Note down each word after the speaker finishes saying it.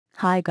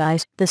Hi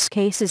guys, this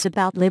case is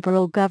about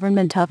Liberal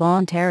Government of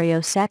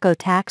Ontario Saco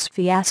Tax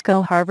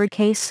Fiasco Harvard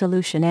Case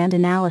Solution and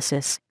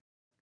Analysis.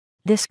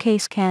 This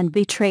case can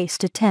be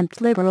traced to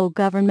tempt Liberal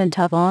Government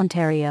of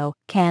Ontario,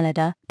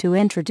 Canada, to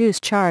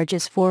introduce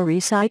charges for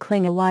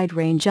recycling a wide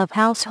range of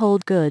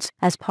household goods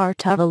as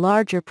part of a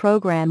larger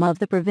program of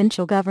the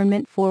provincial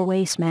government for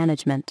waste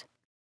management.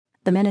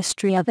 The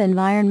Ministry of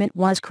Environment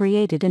was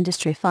created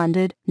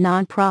industry-funded,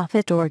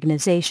 non-profit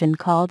organization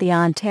called the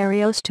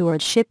Ontario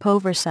Stewardship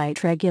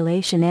Oversight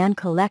Regulation and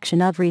Collection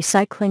of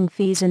Recycling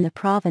Fees in the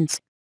province.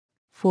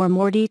 For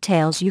more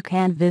details you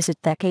can visit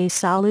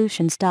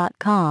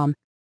TheCaseSolutions.com.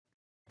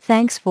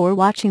 Thanks for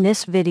watching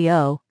this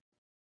video.